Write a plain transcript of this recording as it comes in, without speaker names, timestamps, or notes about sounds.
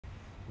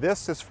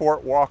This is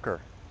Fort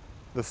Walker,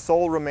 the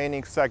sole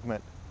remaining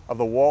segment of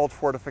the walled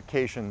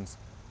fortifications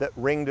that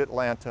ringed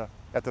Atlanta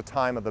at the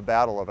time of the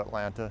Battle of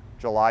Atlanta,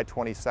 July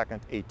 22,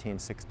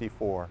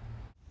 1864.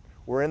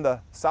 We're in the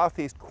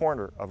southeast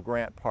corner of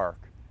Grant Park,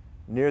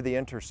 near the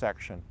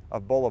intersection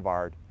of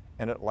Boulevard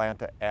and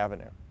Atlanta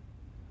Avenue.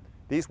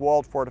 These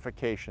walled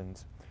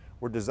fortifications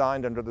were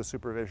designed under the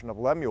supervision of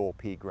Lemuel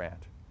P.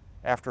 Grant,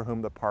 after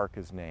whom the park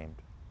is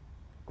named.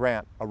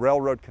 Grant, a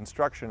railroad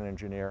construction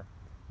engineer,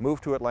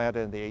 moved to Atlanta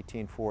in the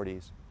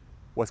 1840s,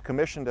 was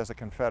commissioned as a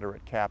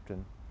Confederate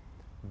captain,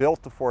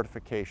 built the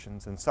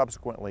fortifications, and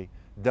subsequently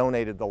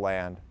donated the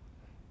land,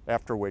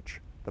 after which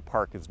the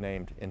park is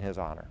named in his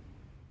honor.